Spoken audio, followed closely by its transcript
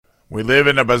We live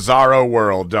in a bizarro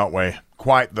world, don't we?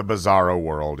 Quite the bizarro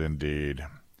world, indeed.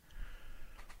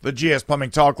 The GS Plumbing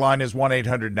Talk line is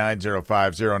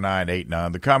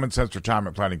 1-800-905-0989. The Common Sense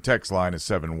Retirement Planning text line is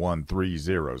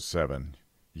 71307.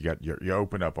 You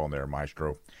open up on there,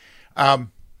 Maestro.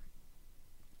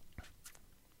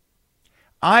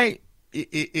 Whoever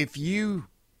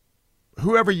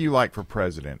you like for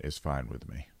president is fine with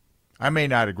me. I may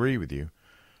not agree with you,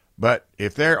 but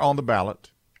if they're on the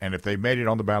ballot, and if they made it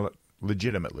on the ballot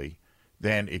legitimately,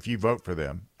 then if you vote for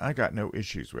them, I got no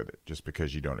issues with it. Just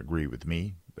because you don't agree with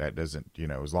me, that doesn't,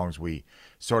 as long as we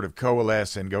sort of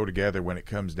coalesce and go together when it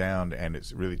comes down and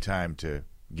it's really time to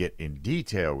get in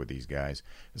detail with these guys,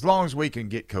 as long as we can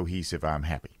get cohesive, I'm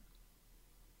happy.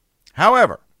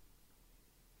 However,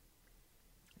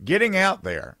 getting out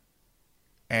there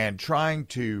and trying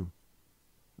to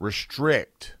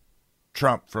restrict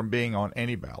Trump from being on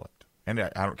any ballot, and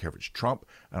I don't care if it's Trump,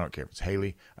 I don't care if it's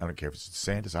Haley, I don't care if it's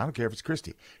DeSantis, I don't care if it's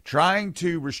Christie, trying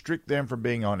to restrict them from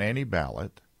being on any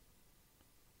ballot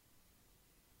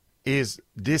is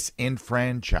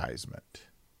disenfranchisement.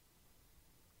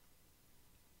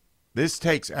 This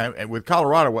takes, and with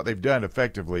Colorado, what they've done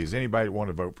effectively is anybody that want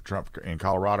to vote for Trump in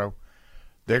Colorado,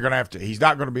 they're going to have to, he's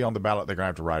not going to be on the ballot, they're going to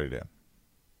have to write it in.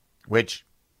 Which,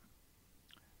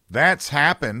 that's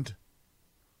happened.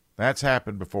 That's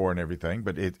happened before and everything,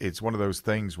 but it's one of those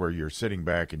things where you're sitting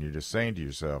back and you're just saying to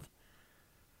yourself,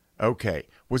 okay,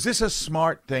 was this a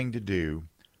smart thing to do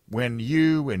when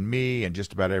you and me and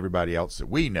just about everybody else that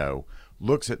we know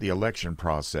looks at the election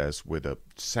process with a,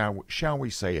 shall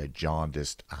we say, a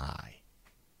jaundiced eye?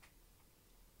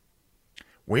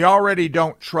 We already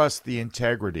don't trust the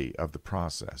integrity of the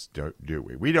process, do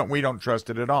we? We don't trust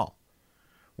it at all.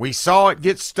 We saw it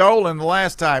get stolen the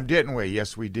last time, didn't we?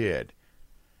 Yes, we did.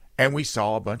 And we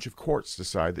saw a bunch of courts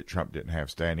decide that Trump didn't have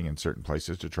standing in certain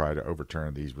places to try to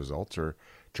overturn these results or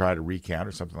try to recount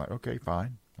or something like, okay,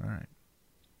 fine. All right.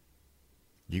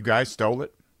 You guys stole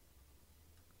it.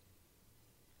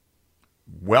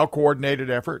 Well-coordinated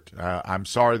effort. I'm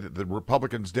sorry that the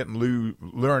Republicans didn't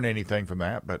learn anything from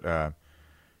that, but,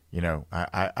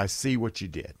 I see what you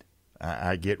did.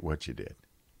 I get what you did.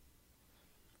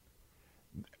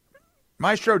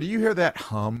 Maestro, do you hear that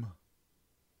hum?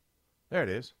 There it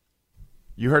is.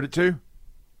 You heard it too?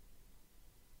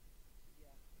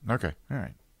 Yeah. Okay, all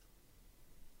right.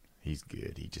 He's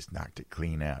good. He just knocked it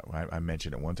clean out. I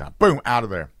mentioned it one time. Boom, out of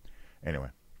there. Anyway.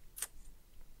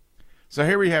 So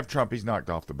here we have Trump. He's knocked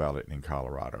off the ballot in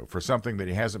Colorado for something that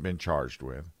he hasn't been charged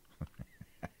with.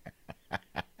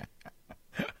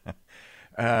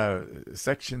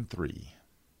 Section 3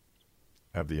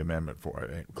 of the amendment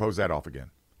close that off again.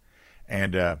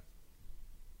 And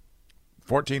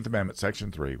 14th Amendment,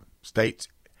 Section 3, states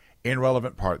in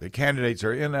relevant part that candidates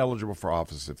are ineligible for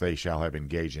office if they shall have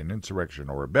engaged in insurrection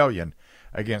or rebellion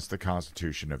against the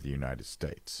Constitution of the United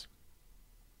States.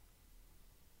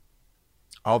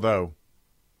 Although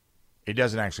it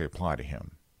doesn't actually apply to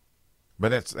him. But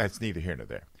that's neither here nor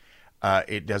there.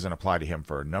 It doesn't apply to him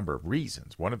for a number of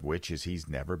reasons, one of which is he's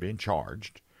never been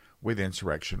charged with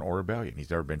insurrection or rebellion.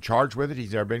 He's never been charged with it.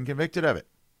 He's never been convicted of it.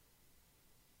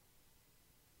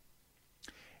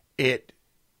 It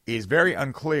is very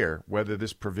unclear whether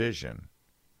this provision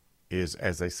is,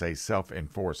 as they say,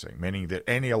 self-enforcing, meaning that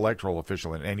any electoral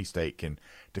official in any state can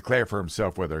declare for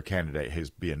himself whether a candidate has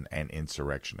been an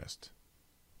insurrectionist.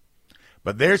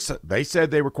 But they said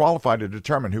they were qualified to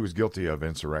determine who was guilty of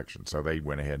insurrection, so they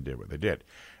went ahead and did what they did.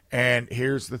 And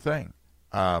here's the thing.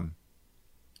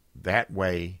 That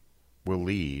way will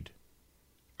lead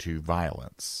to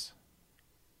violence.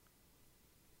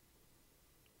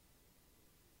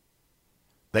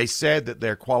 They said that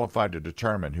they're qualified to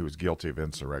determine who is guilty of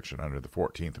insurrection under the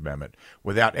 14th Amendment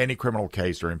without any criminal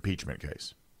case or impeachment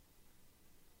case.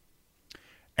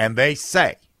 And they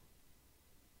say,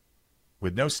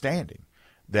 with no standing,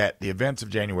 that the events of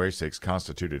January 6th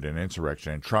constituted an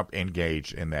insurrection and Trump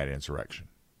engaged in that insurrection.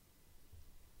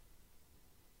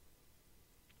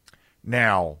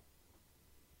 Now,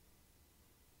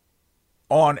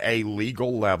 on a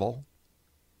legal level,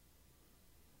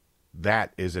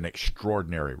 that is an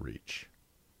extraordinary reach.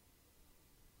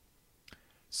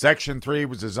 Section 3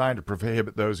 was designed to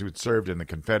prohibit those who had served in the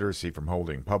Confederacy from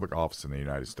holding public office in the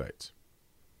United States.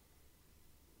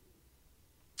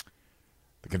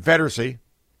 The Confederacy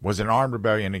was an armed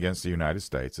rebellion against the United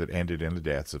States that ended in the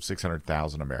deaths of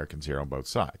 600,000 Americans here on both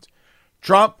sides.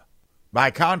 Trump,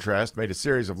 by contrast, made a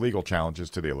series of legal challenges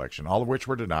to the election, all of which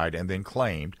were denied and then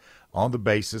claimed on the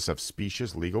basis of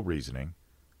specious legal reasoning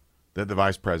that the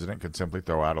vice president could simply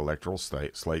throw out electoral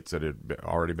slates that had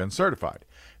already been certified.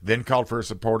 Then called for his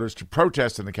supporters to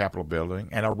protest in the Capitol building,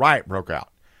 and a riot broke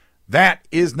out. That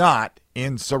is not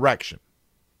insurrection,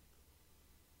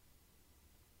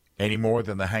 any more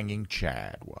than the hanging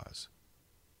Chad was.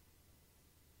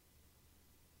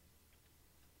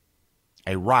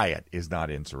 A riot is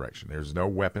not insurrection. There's no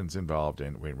weapons involved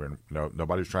in.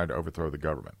 Nobody's trying to overthrow the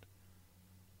government.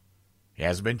 He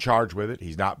hasn't been charged with it.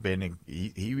 He's not been.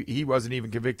 He wasn't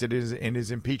even convicted in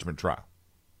his impeachment trial.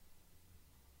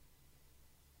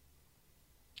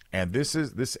 And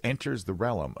this enters the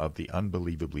realm of the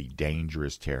unbelievably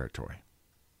dangerous territory.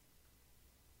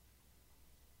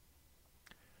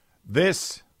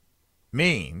 This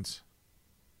means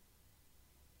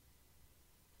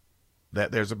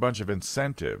that there's a bunch of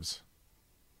incentives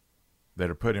that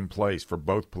are put in place for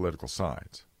both political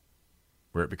sides,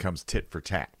 where it becomes tit for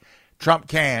tat. Trump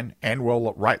can and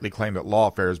will rightly claim that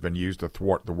lawfare has been used to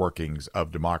thwart the workings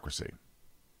of democracy.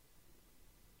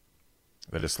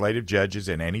 That a slate of judges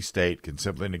in any state can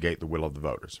simply negate the will of the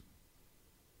voters.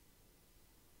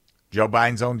 Joe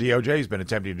Biden's own DOJ has been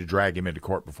attempting to drag him into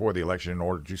court before the election in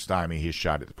order to stymie his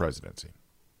shot at the presidency.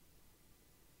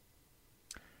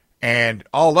 And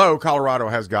although Colorado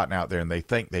has gotten out there and they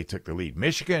think they took the lead,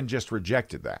 Michigan just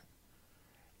rejected that.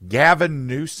 Gavin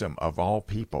Newsom, of all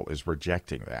people, is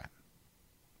rejecting that.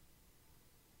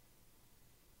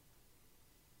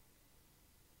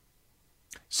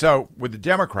 So with the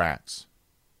Democrats,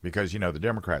 because, the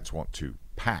Democrats want to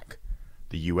pack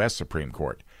the U.S. Supreme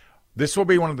Court, this will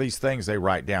be one of these things they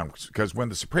write down, because when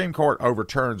the Supreme Court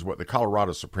overturns what the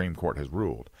Colorado Supreme Court has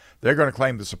ruled, they're going to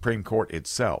claim the Supreme Court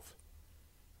itself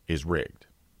is rigged.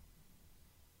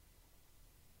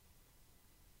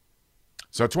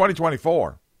 So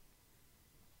 2024,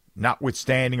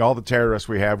 notwithstanding all the terrorists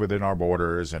we have within our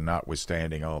borders and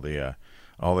notwithstanding all the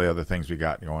other things we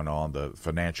got going on, the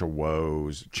financial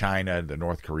woes, China, the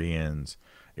North Koreans,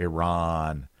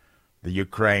 Iran, the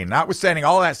Ukraine, notwithstanding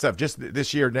all that stuff, just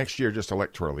this year, next year, just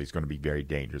electorally, is going to be very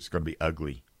dangerous. It's going to be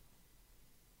ugly.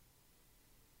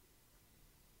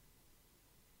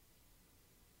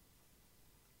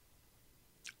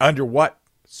 Under what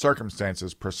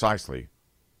circumstances precisely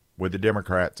would the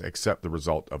Democrats accept the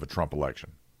result of a Trump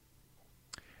election?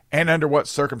 And under what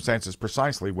circumstances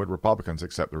precisely would Republicans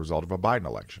accept the result of a Biden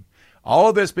election? All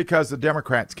of this because the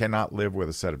Democrats cannot live with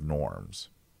a set of norms.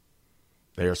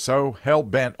 They are so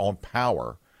hell-bent on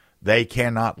power, they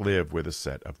cannot live with a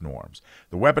set of norms.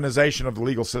 The weaponization of the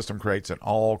legal system creates an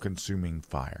all-consuming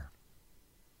fire.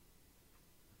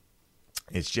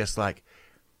 It's just like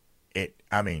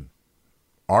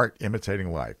art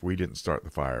imitating life. We didn't start the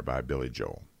fire by Billy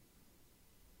Joel.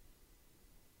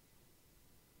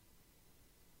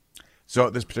 So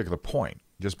at this particular point,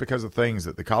 just because of things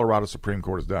that the Colorado Supreme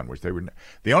Court has done, which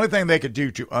the only thing they could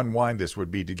do to unwind this would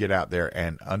be to get out there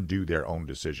and undo their own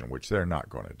decision, which they're not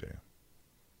going to do.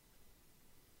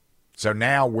 So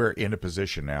now we're in a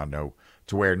position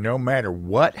to where no matter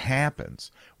what happens,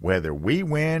 whether we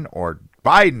win or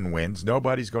Biden wins,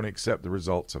 nobody's going to accept the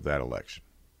results of that election.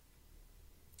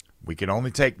 We can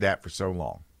only take that for so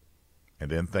long,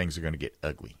 and then things are going to get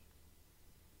ugly.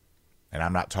 And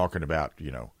I'm not talking about,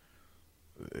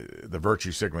 the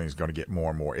virtue signaling is going to get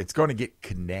more and more. It's going to get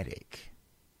kinetic.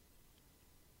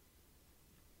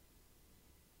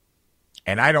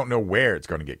 And I don't know where it's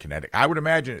going to get kinetic. I would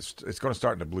imagine it's going to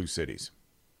start in the blue cities.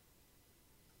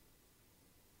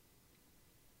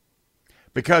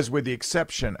 Because with the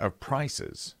exception of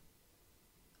prices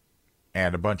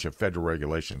and a bunch of federal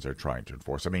regulations they're trying to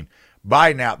enforce.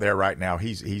 Biden out there right now,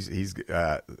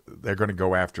 they're going to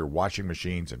go after washing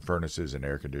machines and furnaces and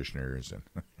air conditioners and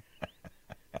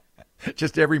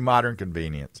just every modern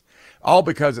convenience. All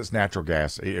because it's natural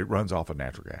gas. It runs off of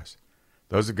natural gas.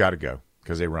 Those have got to go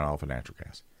because they run off of natural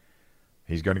gas.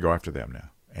 He's going to go after them now.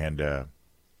 And,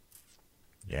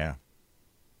 yeah.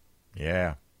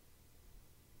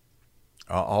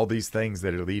 All these things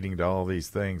that are leading to all these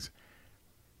things.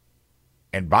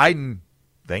 And Biden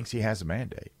thinks he has a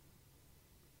mandate.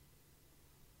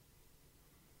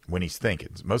 When he's thinking.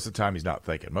 Most of the time he's not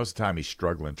thinking. Most of the time he's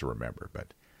struggling to remember.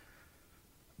 But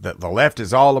the left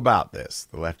is all about this.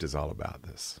 The left is all about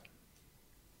this.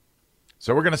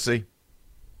 So we're going to see.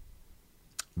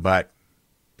 But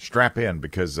strap in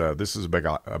because this is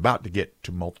about to get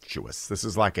tumultuous. This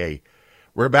is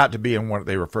we're about to be in what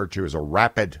they refer to as a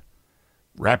rapid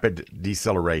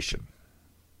deceleration.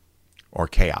 Or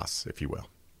chaos, if you will.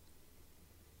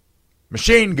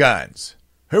 Machine guns.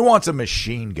 Who wants a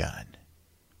machine gun?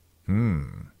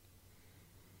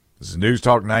 This is News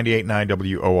Talk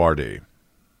 98.9 WORD.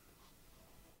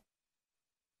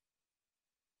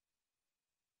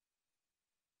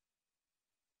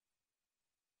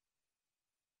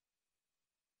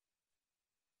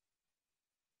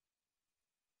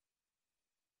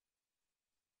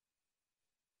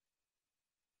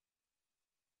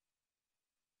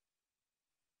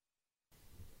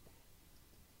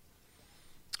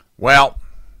 Well,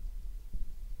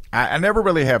 I never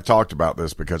really have talked about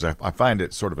this because I find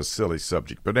it sort of a silly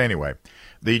subject. But anyway,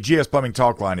 the GS Plumbing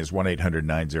talk line is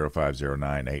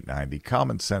 1-800-905-0989. The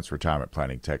Common Sense Retirement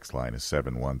Planning text line is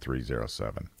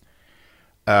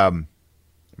 71307.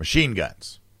 Machine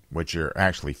guns, which are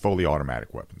actually fully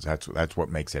automatic weapons. That's what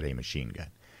makes it a machine gun.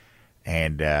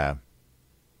 And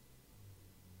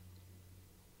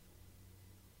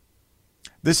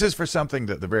this is for something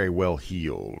that the very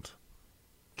well-heeled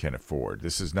can afford.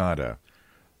 This is not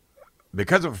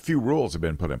because of a few rules have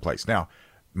been put in place. Now,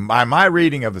 by my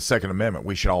reading of the Second Amendment,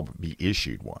 we should all be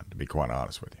issued one, to be quite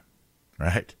honest with you,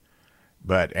 right?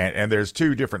 But and there's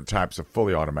two different types of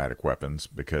fully automatic weapons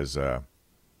because there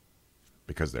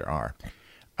are.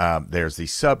 There's the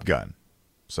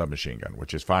submachine gun,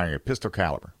 which is firing a pistol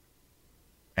caliber,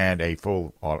 and a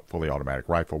fully automatic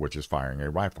rifle, which is firing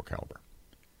a rifle caliber.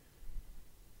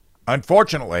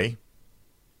 Unfortunately,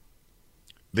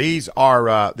 these are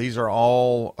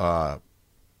all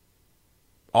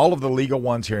of the legal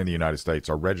ones here in the United States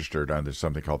are registered under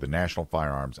something called the National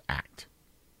Firearms Act.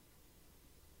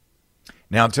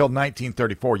 Now, until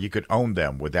 1934, you could own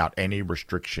them without any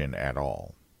restriction at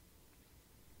all.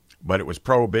 But it was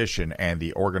Prohibition and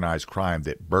the organized crime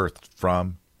that birthed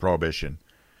from Prohibition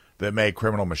that made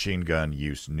criminal machine gun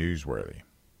use newsworthy.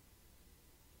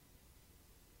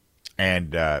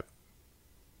 And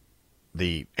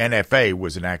the NFA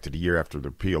was enacted a year after the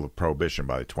repeal of Prohibition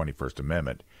by the 21st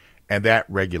Amendment, and that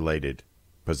regulated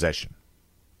possession.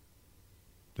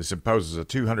 This imposes a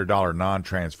 $200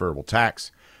 non-transferable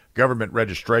tax, government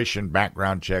registration,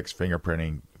 background checks,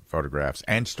 fingerprinting, photographs,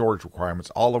 and storage requirements,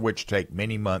 all of which take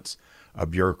many months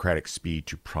of bureaucratic speed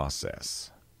to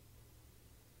process.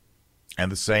 And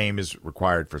the same is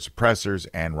required for suppressors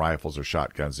and rifles or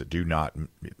shotguns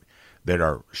that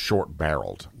are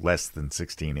short-barreled, less than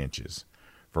 16 inches.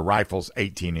 For rifles,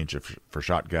 18 inches for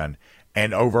shotgun,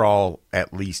 and overall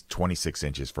at least 26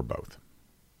 inches for both.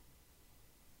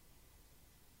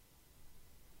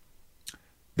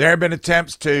 There have been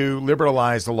attempts to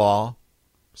liberalize the law,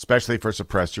 especially for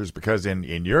suppressors, because in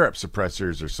Europe,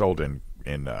 suppressors are sold in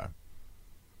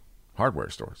hardware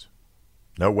stores.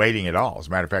 No waiting at all. As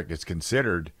a matter of fact, it's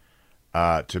considered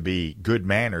to be good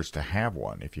manners to have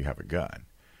one if you have a gun.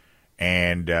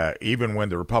 And even when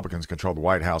the Republicans controlled the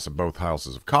White House and both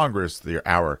houses of Congress,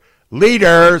 our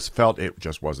leaders felt it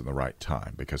just wasn't the right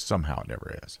time, because somehow it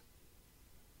never is.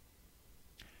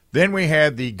 Then we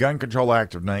had the Gun Control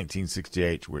Act of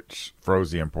 1968, which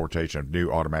froze the importation of new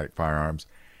automatic firearms.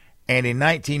 And in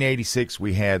 1986,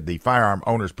 we had the Firearm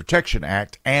Owners Protection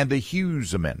Act and the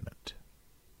Hughes Amendment.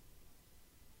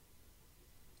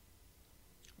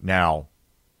 Now,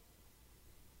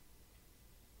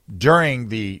 during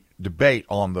the debate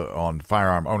on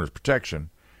firearm owners protection,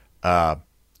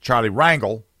 Charlie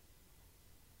Rangel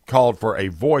called for a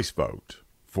voice vote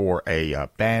for a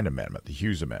ban amendment, the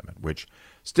Hughes Amendment, which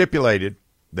stipulated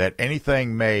that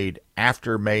anything made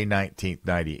after May 19th,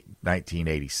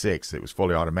 1986 that was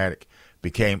fully automatic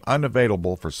became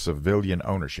unavailable for civilian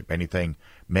ownership. Anything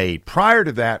made prior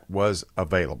to that was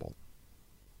available.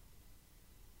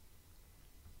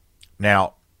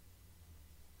 Now,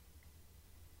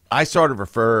 I sort of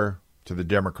refer to the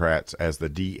Democrats as the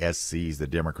DSCs, the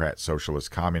Democrat Socialist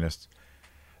Communists.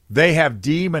 They have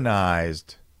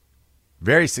demonized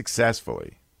very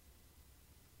successfully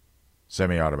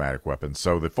semi-automatic weapons.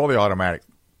 So the fully automatic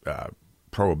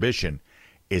prohibition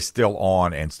is still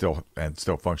on and still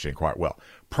functioning quite well.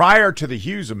 Prior to the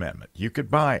Hughes Amendment, you could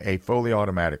buy a fully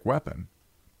automatic weapon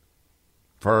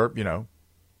for,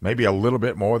 maybe a little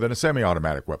bit more than a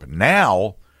semi-automatic weapon.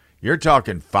 Now, you're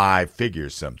talking five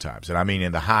figures sometimes, and I mean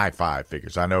in the high five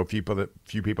figures. I know few people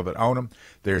that own them.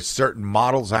 There's certain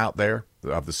models out there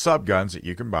of the subguns that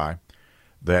you can buy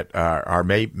that are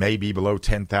maybe below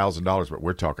 $10,000, but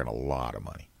we're talking a lot of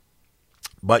money.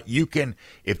 But you can,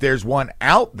 if there's one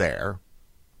out there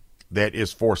that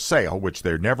is for sale, which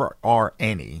there never are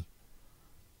any,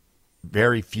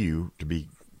 very few to be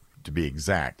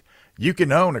exact, you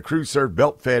can own a crew-served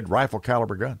belt-fed rifle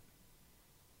caliber gun.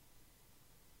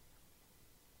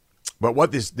 But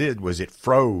what this did was it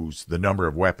froze the number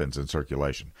of weapons in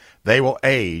circulation. They will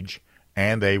age,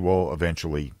 and they will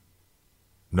eventually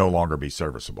no longer be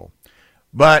serviceable.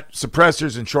 But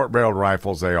suppressors and short-barreled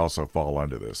rifles, they also fall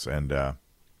under this. And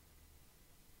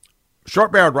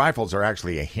short-barreled rifles are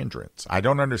actually a hindrance. I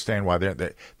don't understand why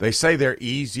they say they're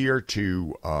easier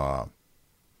to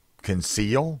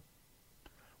conceal.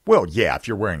 Well, yeah, if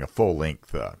you're wearing a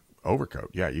full-length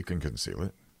overcoat, yeah, you can conceal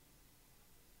it.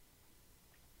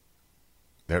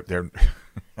 They're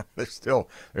still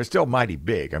mighty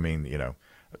big. I mean, a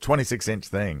 26-inch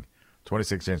thing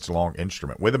 26-inch long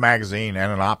instrument with a magazine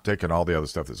and an optic and all the other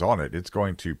stuff that's on it. It's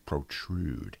going to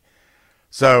protrude.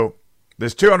 So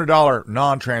this $200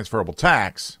 non-transferable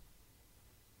tax,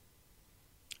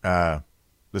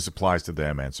 this applies to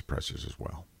them and suppressors as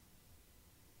well.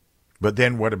 But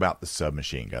then what about the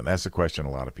submachine gun? That's the question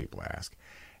a lot of people ask.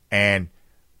 And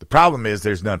the problem is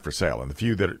there's none for sale. And the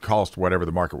few that cost whatever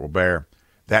the market will bear,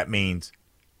 that means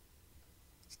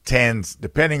tens,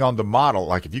 depending on the model.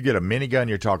 Like if you get a minigun,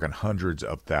 you're talking hundreds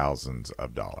of thousands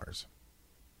of dollars.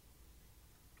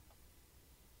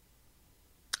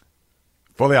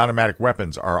 Fully automatic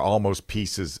weapons are almost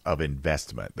pieces of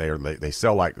investment. They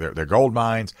sell like they're gold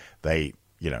mines.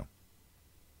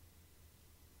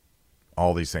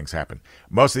 All these things happen.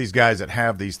 Most of these guys that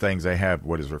have these things, they have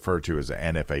what is referred to as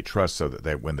an NFA trust, so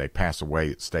that when they pass away,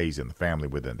 it stays in the family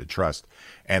within the trust.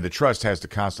 And the trust has to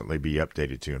constantly be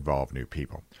updated to involve new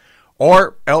people.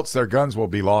 Or else their guns will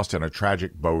be lost in a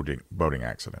tragic boating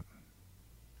accident.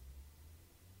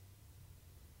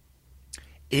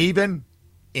 Even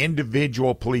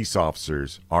individual police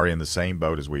officers are in the same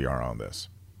boat as we are on this.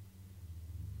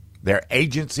 Their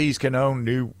agencies can own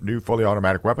new fully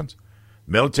automatic weapons.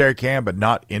 Military can, but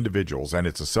not individuals, and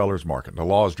it's a seller's market. The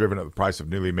law is driven at the price of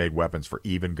newly made weapons for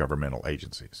even governmental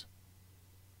agencies.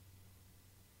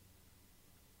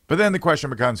 But then the question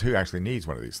becomes, who actually needs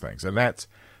one of these things? And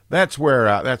that's where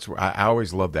I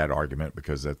always love that argument,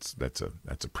 because that's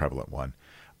a prevalent one.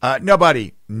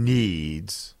 Nobody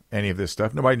needs any of this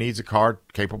stuff. Nobody needs a car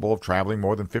capable of traveling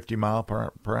more than 50 miles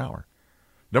per hour.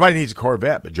 Nobody needs a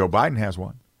Corvette, but Joe Biden has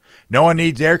one. No one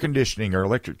needs air conditioning or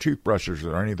electric toothbrushes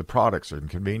or any of the products or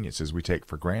conveniences we take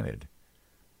for granted.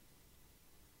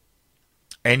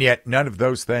 And yet none of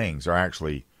those things are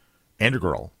actually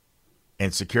integral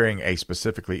in securing a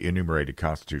specifically enumerated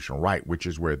constitutional right, which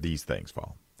is where these things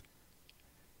fall.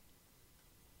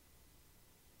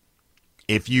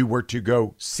 If you were to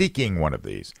go seeking one of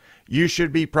these, you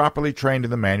should be properly trained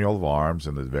in the manual of arms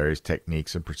and the various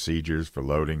techniques and procedures for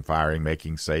loading, firing,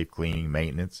 making safe, cleaning,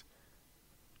 maintenance.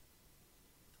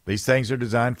 These things are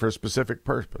designed for a specific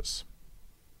purpose.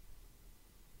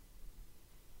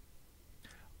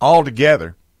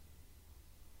 Altogether,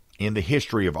 in the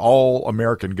history of all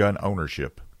American gun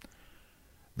ownership,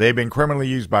 they've been criminally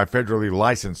used by federally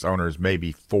licensed owners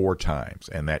maybe 4 times,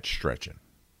 and that's stretching.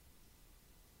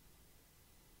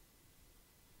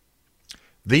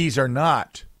 These are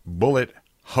not bullet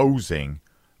hosing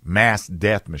mass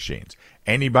death machines.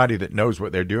 Anybody that knows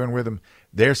what they're doing with them,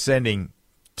 they're sending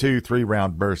 2-3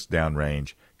 round bursts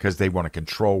downrange because they want to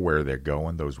control where they're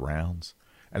going, those rounds.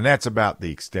 And that's about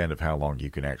the extent of how long you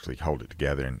can actually hold it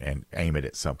together and aim it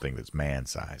at something that's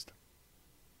man-sized.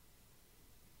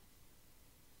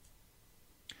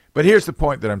 But here's the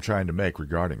point that I'm trying to make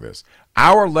regarding this.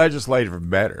 Our legislative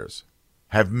betters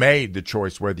have made the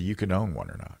choice whether you can own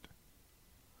one or not.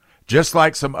 Just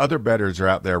like some other betters are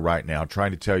out there right now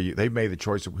trying to tell you they've made the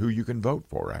choice of who you can vote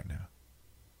for right now.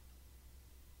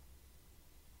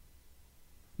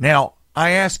 Now,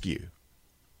 I ask you,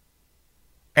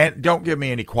 and don't give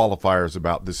me any qualifiers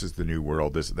about this is the new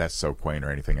world, that's so quaint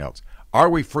or anything else. Are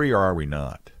we free or are we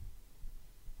not?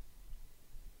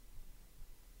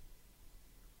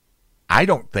 I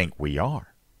don't think we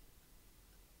are.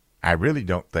 I really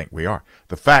don't think we are.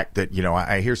 The fact that,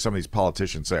 I hear some of these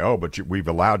politicians say, oh, but we've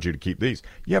allowed you to keep these.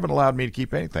 You haven't allowed me to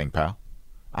keep anything, pal.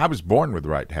 I was born with the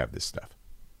right to have this stuff.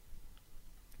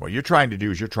 What you're trying to do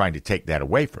is you're trying to take that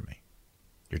away from me.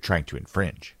 You're trying to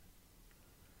infringe.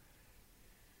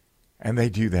 And they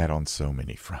do that on so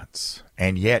many fronts.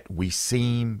 And yet we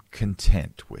seem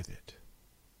content with it.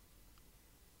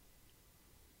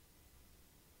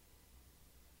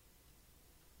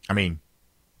 I mean,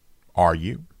 are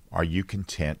you? Are you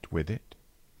content with it?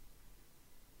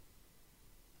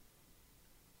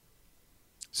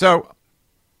 So,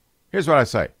 here's what I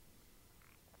say.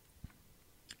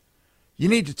 You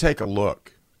need to take a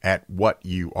look at what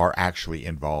you are actually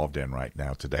involved in right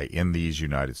now today in these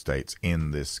United States,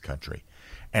 in this country,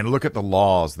 and look at the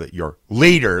laws that your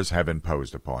leaders have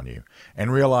imposed upon you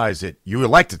and realize that you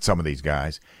elected some of these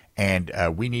guys, and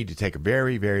we need to take a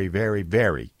very, very, very,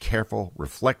 very careful,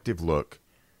 reflective look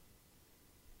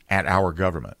at our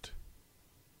government.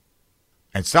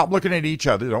 And stop looking at each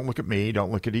other. Don't look at me.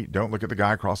 Don't look at the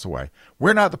guy across the way.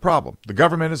 We're not the problem. The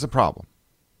government is the problem.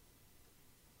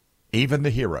 Even the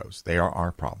heroes, they are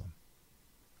our problem.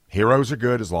 Heroes are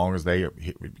good as long as they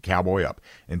cowboy up.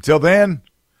 Until then,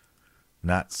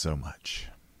 not so much.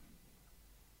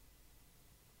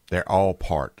 They're all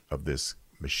part of this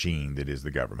machine that is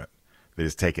the government that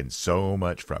has taken so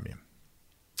much from you.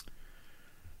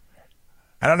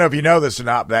 I don't know if you know this or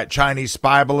not, but that Chinese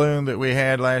spy balloon that we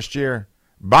had last year,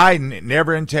 Biden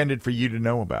never intended for you to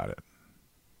know about it.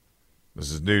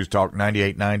 This is News Talk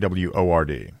 98.9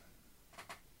 WORD.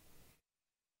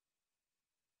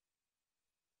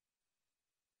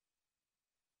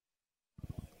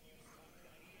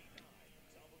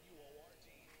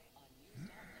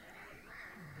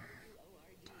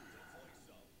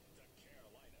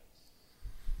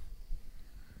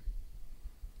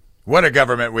 What a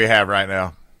government we have right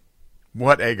now.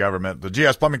 What a government. The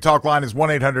GS Plumbing Talk line is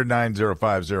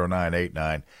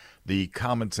 1-800-905-0989. The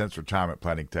Common Sense Retirement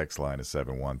Planning text line is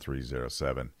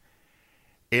 71307.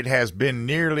 It has been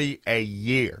nearly a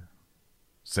year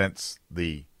since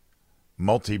the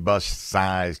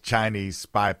multi-bus-sized Chinese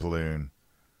spy balloon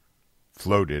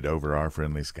floated over our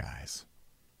friendly skies.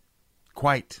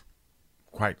 Quite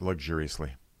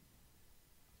luxuriously.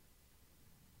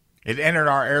 It entered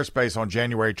our airspace on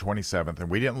January 27th, and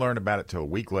we didn't learn about it till a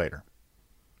week later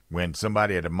when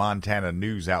somebody at a Montana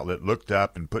news outlet looked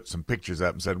up and put some pictures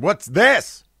up and said, "What's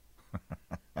this?"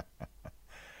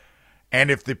 And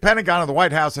if the Pentagon or the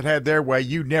White House had had their way,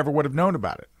 you never would have known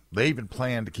about it. They even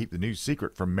planned to keep the news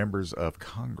secret from members of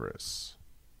Congress.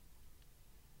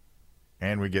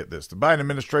 And we get this. The Biden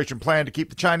administration planned to keep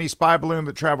the Chinese spy balloon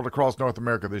that traveled across North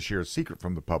America this year a secret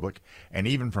from the public and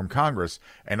even from Congress,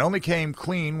 and only came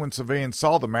clean when civilians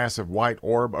saw the massive white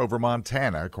orb over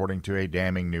Montana, according to a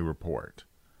damning new report.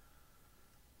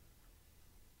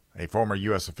 A former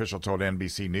U.S. official told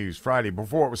NBC News Friday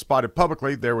before it was spotted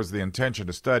publicly, there was the intention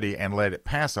to study and let it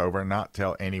pass over and not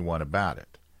tell anyone about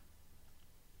it.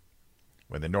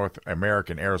 When the North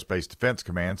American Aerospace Defense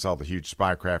Command saw the huge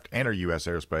spy craft enter U.S.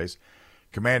 airspace,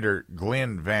 Commander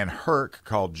Glenn Van Herk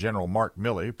called General Mark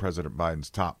Milley, President Biden's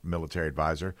top military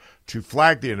advisor, to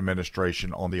flag the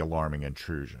administration on the alarming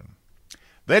intrusion.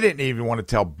 They didn't even want to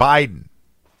tell Biden.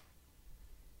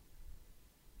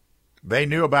 They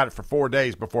knew about it for 4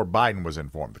 days before Biden was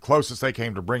informed. The closest they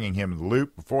came to bringing him in the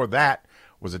loop before that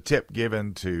was a tip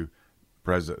given to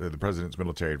the president's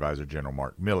military advisor, General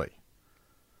Mark Milley.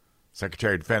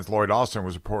 Secretary of Defense Lloyd Austin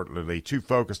was reportedly too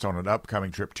focused on an upcoming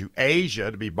trip to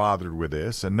Asia to be bothered with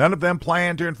this, and none of them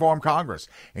planned to inform Congress,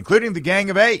 including the Gang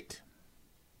of Eight.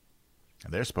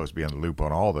 And they're supposed to be in the loop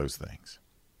on all those things.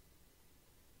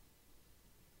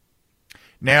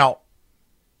 Now,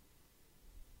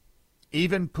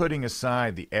 even putting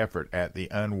aside the effort at the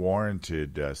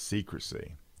unwarranted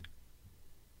secrecy,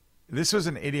 this was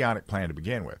an idiotic plan to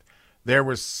begin with. There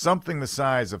was something the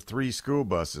size of 3 school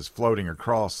buses floating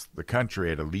across the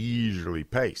country at a leisurely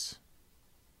pace.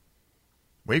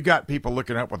 We've got people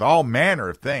looking up with all manner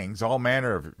of things, all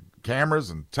manner of cameras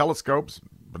and telescopes,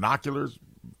 binoculars,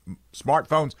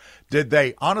 smartphones. Did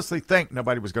they honestly think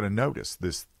nobody was going to notice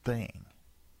this thing?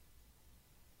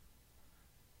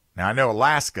 Now, I know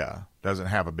Alaska doesn't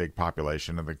have a big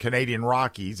population. In the Canadian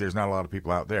Rockies, there's not a lot of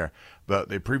people out there. But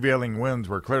the prevailing winds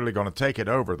were clearly going to take it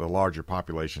over the larger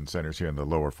population centers here in the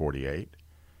lower 48.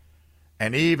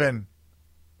 And even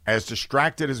as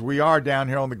distracted as we are down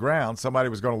here on the ground, somebody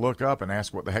was going to look up and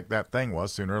ask what the heck that thing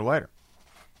was sooner or later.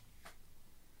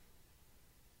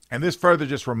 And this further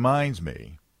just reminds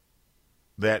me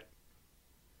that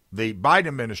the Biden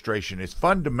administration is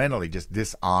fundamentally just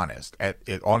dishonest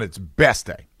on its best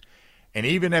day. And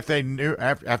even if they knew,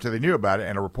 after they knew about it,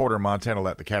 and a reporter in Montana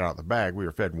let the cat out of the bag, we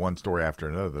were fed one story after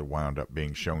another that wound up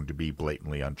being shown to be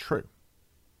blatantly untrue.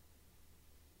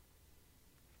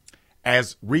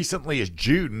 As recently as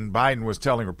June, Biden was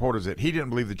telling reporters that he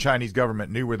didn't believe the Chinese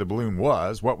government knew where the balloon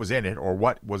was, what was in it, or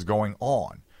what was going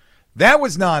on. That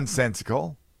was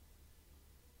nonsensical.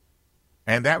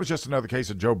 And that was just another case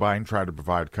of Joe Biden trying to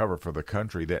provide cover for the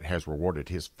country that has rewarded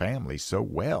his family so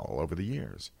well over the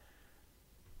years.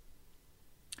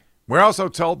 We're also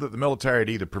told that the military had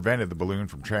either prevented the balloon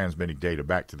from transmitting data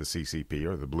back to the CCP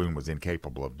or the balloon was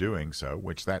incapable of doing so,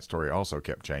 which that story also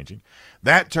kept changing.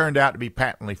 That turned out to be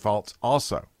patently false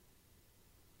also.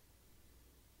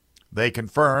 They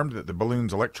confirmed that the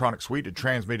balloon's electronic suite had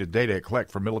transmitted data it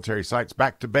collected from military sites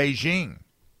back to Beijing.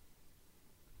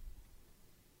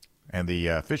 And the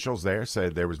officials there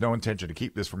said there was no intention to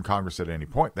keep this from Congress at any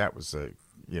point. That was,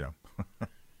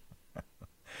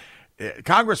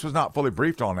 Congress was not fully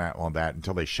briefed on that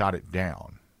until they shot it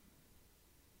down.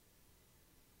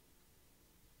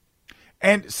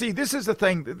 And see, this is the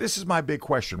thing. This is my big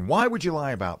question. Why would you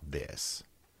lie about this?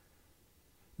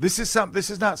 This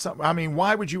is not something. I mean,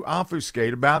 why would you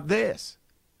obfuscate about this?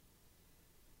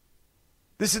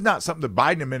 This is not something the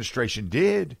Biden administration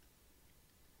did.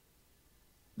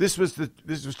 This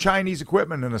was Chinese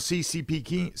equipment in a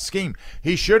CCP scheme.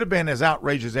 He should have been as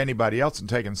outraged as anybody else and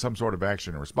taken some sort of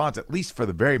action in response, at least for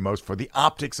the very most, for the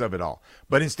optics of it all.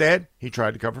 But instead, he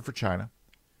tried to cover for China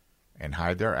and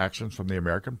hide their actions from the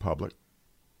American public.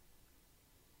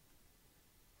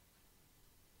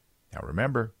 Now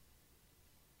remember,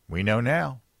 we know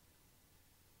now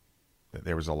that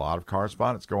there was a lot of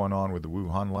correspondence going on with the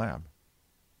Wuhan lab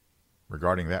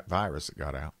regarding that virus that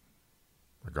got out,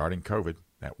 regarding COVID,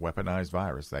 that weaponized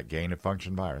virus, that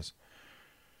gain-of-function virus.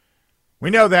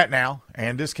 We know that now,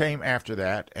 and this came after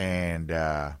that, and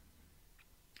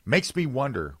makes me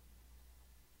wonder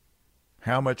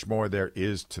how much more there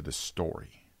is to the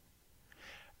story.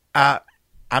 I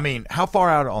mean, how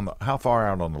far out on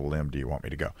the limb do you want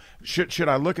me to go? Should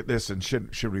I look at this and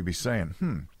should we be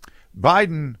saying,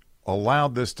 Biden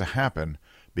allowed this to happen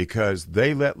because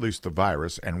they let loose the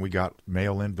virus and we got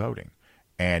mail-in voting,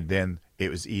 and then it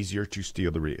was easier to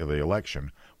steal the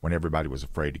election when everybody was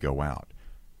afraid to go out.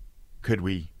 Could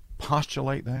we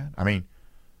postulate that? I mean,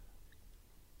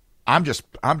 I'm just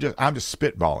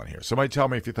spitballing here. Somebody tell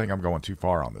me if you think I'm going too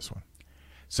far on this one.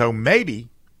 So maybe,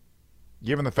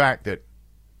 given the fact that,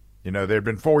 there had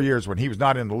been 4 years when he was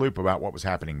not in the loop about what was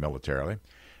happening militarily,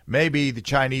 maybe the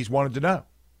Chinese wanted to know.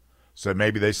 So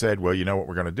maybe they said, well, you know what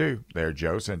we're going to do there,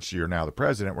 Joe, since you're now the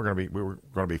president, we're going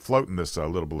to be floating this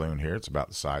little balloon here. It's about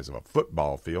the size of a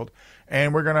football field,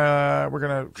 and we're going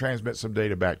to transmit some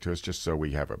data back to us just so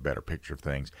we have a better picture of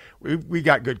things. We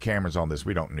got good cameras on this.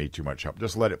 We don't need too much help.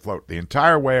 Just let it float the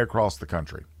entire way across the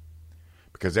country.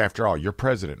 Because after all, you're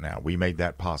president now. We made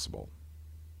that possible.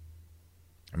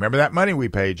 Remember that money we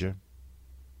paid you?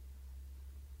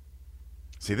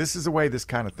 See, this is the way this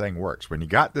kind of thing works. When you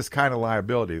got this kind of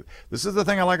liability, this is the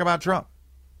thing I like about Trump.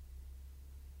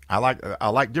 I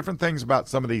like different things about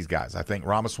some of these guys. I think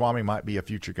Ramaswamy might be a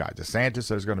future guy. DeSantis,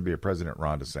 there's going to be a President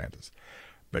Ron DeSantis.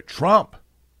 But Trump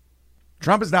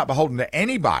is not beholden to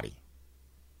anybody.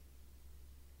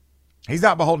 He's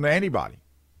not beholden to anybody.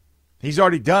 He's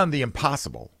already done the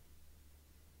impossible.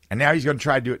 And now he's going to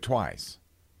try to do it twice.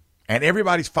 And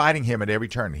everybody's fighting him at every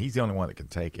turn. He's the only one that can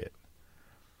take it.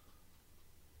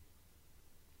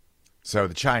 So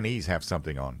the Chinese have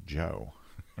something on Joe.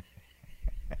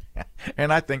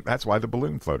 And I think that's why the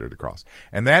balloon floated across.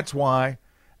 And that's why,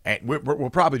 and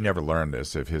we'll probably never learn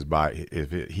this if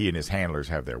he and his handlers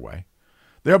have their way.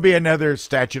 There'll be another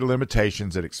statute of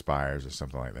limitations that expires or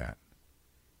something like that.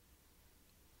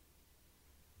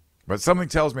 But something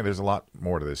tells me there's a lot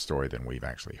more to this story than we've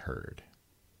actually heard.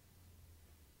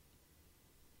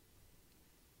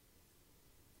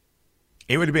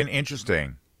 It would have been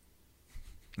interesting.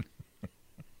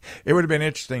 It would have been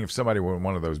interesting if somebody with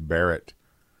one of those Barrett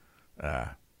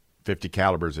 50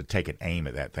 calibers had taken aim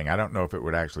at that thing. I don't know if it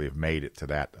would actually have made it to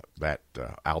that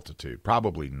altitude.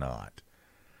 Probably not.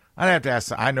 I'd have to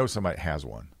ask. I know somebody has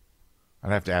one.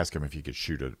 I'd have to ask him if he could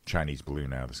shoot a Chinese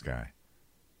balloon out of the sky.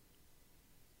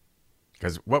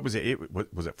 Because what was it?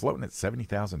 Was it floating at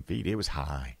 70,000 feet? It was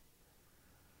high.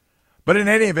 But in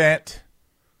any event,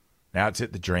 now it's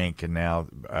hit the drink, and now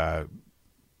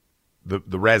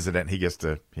the resident, he gets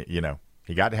to,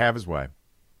 he got to have his way.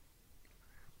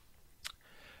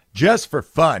 Just for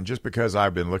fun, just because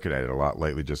I've been looking at it a lot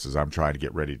lately, just as I'm trying to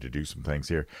get ready to do some things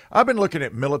here, I've been looking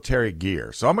at military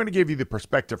gear. So I'm going to give you the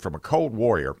perspective from a cold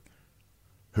warrior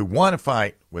who won a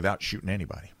fight without shooting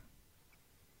anybody.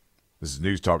 This is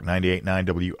News Talk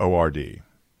 98.9 WORD.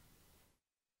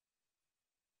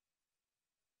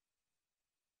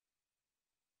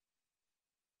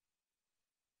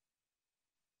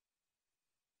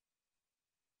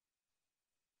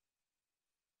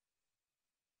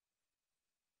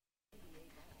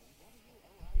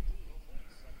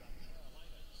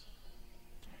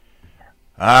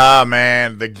 Ah,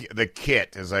 man, the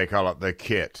kit, as they call it, the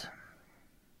kit.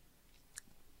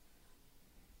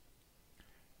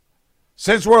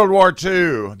 Since World War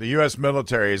II, the U.S.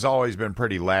 military has always been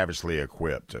pretty lavishly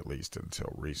equipped, at least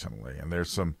until recently. And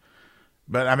there's some,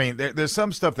 but I mean, there's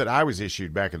some stuff that I was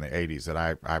issued back in the 80s that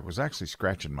I was actually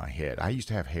scratching my head. I used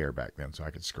to have hair back then, so I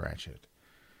could scratch it.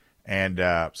 And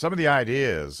some of the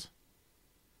ideas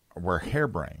were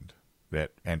harebrained.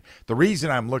 And the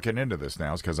reason I'm looking into this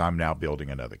now is because I'm now building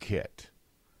another kit.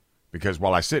 Because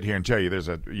while I sit here and tell you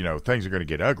things are going to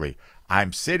get ugly,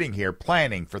 I'm sitting here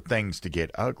planning for things to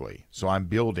get ugly. So I'm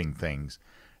building things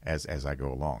as I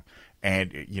go along.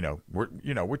 And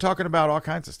we're talking about all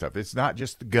kinds of stuff. It's not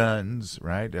just the guns,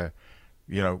 right?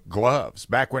 Gloves.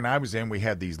 Back when I was in, we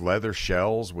had these leather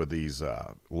shells with these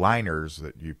liners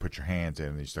that you put your hands in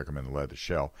and you stuck them in the leather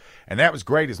shell. And that was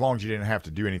great as long as you didn't have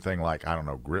to do anything like,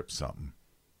 grip something.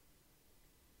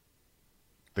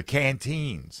 The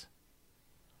canteens.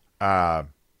 The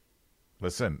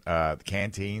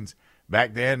canteens.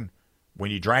 Back then,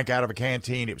 when you drank out of a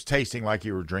canteen, it was tasting like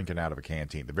you were drinking out of a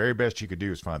canteen. The very best you could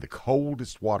do is find the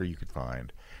coldest water you could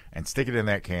find and stick it in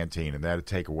that canteen, and that would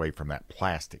take away from that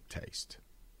plastic taste.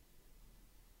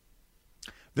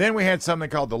 Then we had something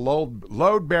called the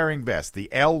load-bearing vest, the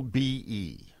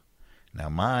LBE. Now,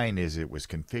 mine, as it was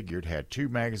configured, had 2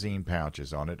 magazine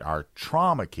pouches on it. Our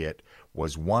trauma kit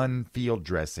was 1 field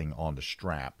dressing on the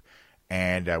strap,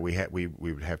 and we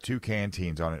would have 2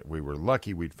 canteens on it. We were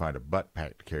lucky we'd find a butt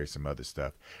pack to carry some other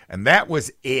stuff, and that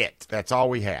was it. That's all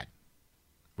we had.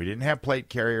 We didn't have plate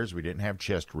carriers. We didn't have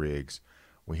chest rigs.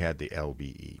 We had the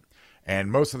LBE.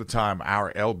 And most of the time,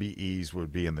 our LBEs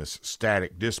would be in this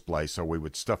static display, so we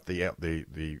would stuff the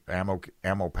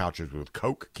ammo pouches with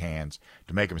Coke cans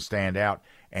to make them stand out.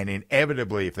 And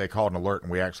inevitably, if they called an alert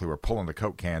and we actually were pulling the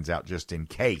Coke cans out just in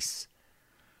case,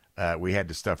 we had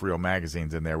to stuff real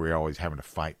magazines in there. We were always having to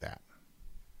fight that.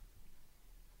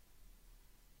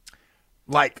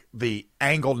 Like the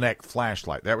angle neck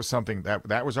flashlight. That was something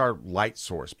that was our light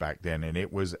source back then, and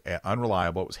it was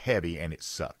unreliable. It was heavy, and it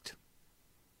sucked.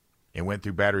 It went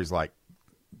through batteries like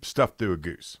stuffed through a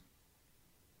goose.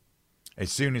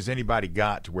 As soon as anybody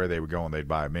got to where they were going, they'd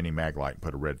buy a mini mag light and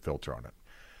put a red filter on it.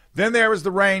 Then there was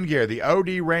the rain gear, the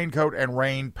OD raincoat and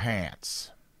rain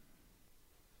pants,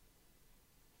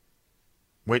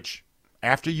 which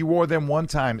after you wore them one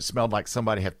time, it smelled like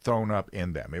somebody had thrown up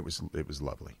in them. It was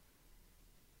lovely.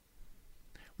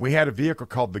 We had a vehicle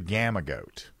called the Gamma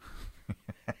Goat.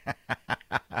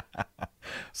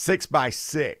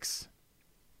 6x6.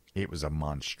 It was a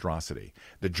monstrosity.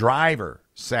 The driver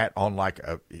sat on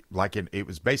it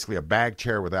was basically a bag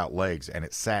chair without legs, and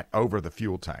it sat over the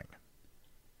fuel tank.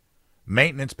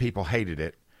 Maintenance people hated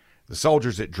it. The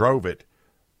soldiers that drove it,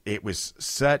 it was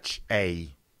such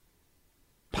a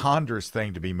ponderous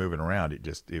thing to be moving around.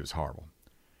 It was horrible.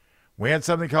 We had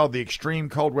something called the Extreme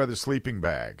Cold Weather Sleeping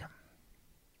Bag.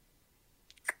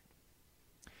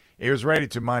 It was rated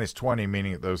to minus 20,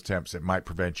 meaning at those temps it might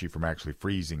prevent you from actually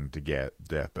freezing to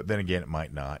death. But then again, it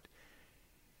might not.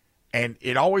 And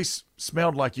it always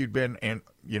smelled like you'd been in,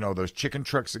 those chicken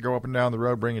trucks that go up and down the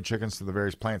road bringing chickens to the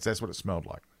various plants. That's what it smelled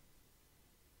like.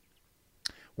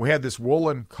 We had this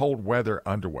woolen cold weather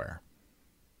underwear.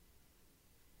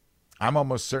 I'm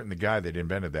almost certain the guy that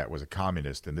invented that was a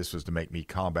communist, and this was to make me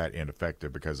combat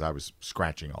ineffective because I was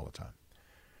scratching all the time.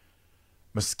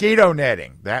 Mosquito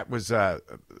netting. That was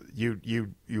you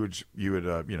would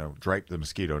drape the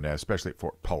mosquito net, especially at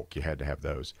Fort Polk. You had to have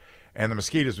those, and the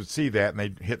mosquitoes would see that and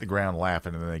they'd hit the ground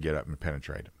laughing, and then they get up and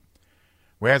penetrate it.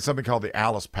 We had something called the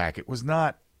Alice Pack. It was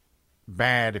not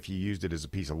bad if you used it as a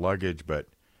piece of luggage, but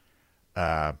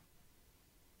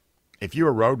if you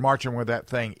were road marching with that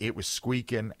thing, it was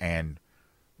squeaking and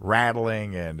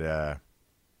rattling, and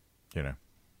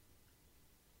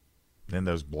then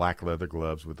those black leather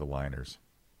gloves with the liners.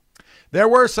 There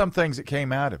were some things that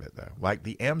came out of it, though, like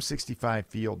the M65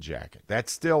 field jacket.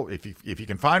 That's still, if you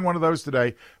can find one of those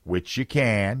today, which you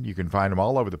can find them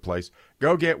all over the place,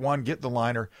 go get one, get the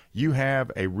liner. You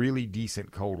have a really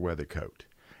decent cold weather coat,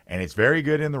 and it's very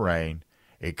good in the rain.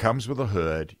 It comes with a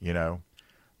hood, You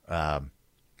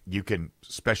can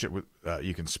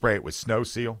you can spray it with Snow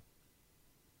Seal.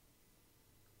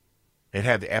 It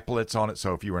had the epaulets on it,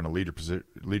 so if you were in a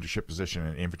leadership position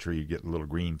in infantry, you'd get the little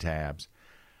green tabs.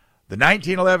 The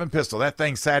 1911 pistol, that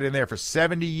thing sat in there for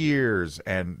 70 years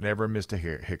and never missed a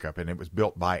hiccup, and it was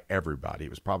built by everybody. It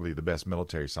was probably the best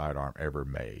military sidearm ever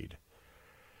made.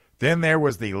 Then there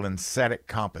was the Lensetic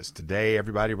compass. Today,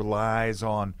 everybody relies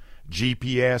on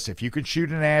GPS. If you can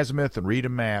shoot an azimuth and read a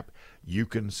map, you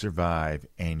can survive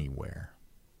anywhere.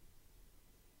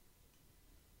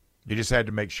 You just had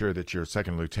to make sure that your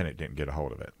second lieutenant didn't get a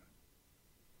hold of it.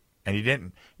 And he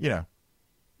didn't,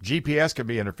 GPS can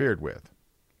be interfered with.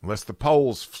 Unless the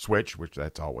poles switch, which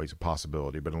that's always a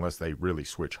possibility, but unless they really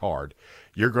switch hard,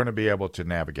 you're going to be able to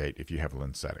navigate if you have a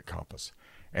Lensetic compass.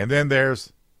 And then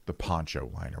there's the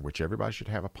poncho liner, which everybody should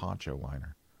have a poncho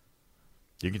liner.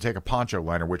 You can take a poncho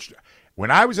liner, which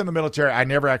when I was in the military, I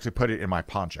never actually put it in my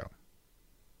poncho.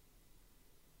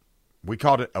 We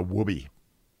called it a whoopee.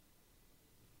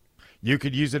 You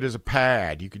could use it as a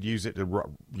pad. You could use it to,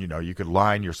 you could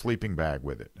line your sleeping bag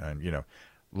with it. And,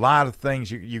 a lot of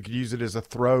things. You could use it as a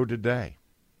throw today.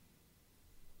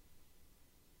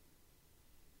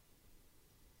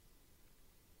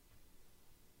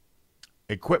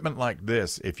 Equipment like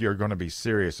this, if you're going to be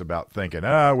serious about thinking,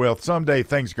 someday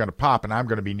things are going to pop and I'm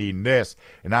going to be needing this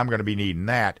and I'm going to be needing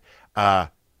that,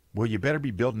 you better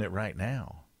be building it right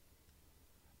now.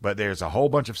 But there's a whole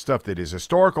bunch of stuff that is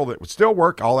historical that would still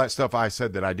work. All that stuff I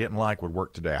said that I didn't like would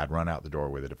work today. I'd run out the door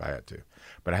with it if I had to.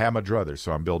 But I have my druthers,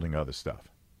 so I'm building other stuff.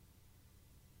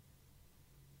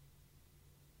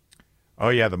 Oh,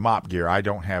 yeah, the mop gear. I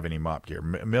don't have any mop gear.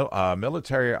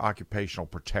 Military occupational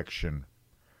protection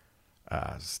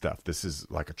stuff. This is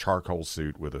like a charcoal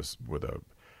suit with a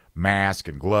mask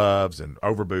and gloves and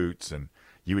overboots, and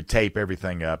you would tape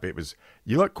everything up.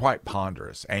 You looked quite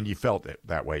ponderous, and you felt it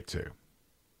that way too.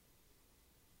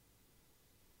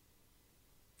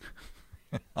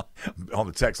 On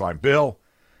the text line, Bill,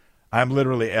 I'm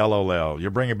literally LOL.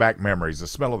 You're bringing back memories. The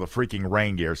smell of the freaking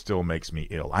reindeer still makes me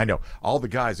ill. I know. All the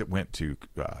guys that went to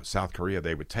South Korea,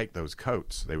 they would take those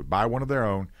coats. They would buy one of their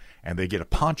own, and they get a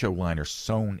poncho liner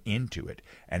sewn into it.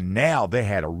 And now they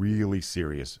had a really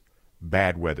serious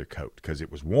bad weather coat because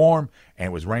it was warm and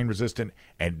it was rain resistant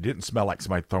and it didn't smell like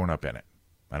somebody thrown up in it.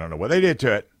 I don't know what they did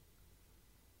to it.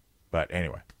 But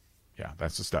anyway, yeah,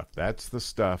 that's the stuff. That's the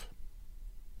stuff.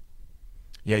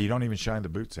 Yeah, you don't even shine the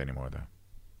boots anymore, though.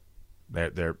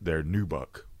 They're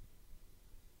nubuck,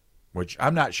 which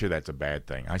I'm not sure that's a bad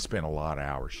thing. I spend a lot of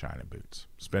hours shining boots.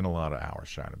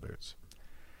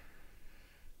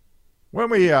 When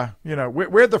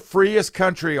we're the freest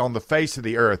country on the face of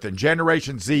the earth, and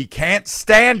Generation Z can't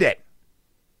stand it.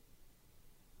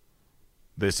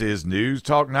 This is News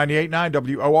Talk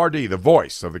 98.9 WORD, the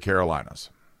voice of the Carolinas.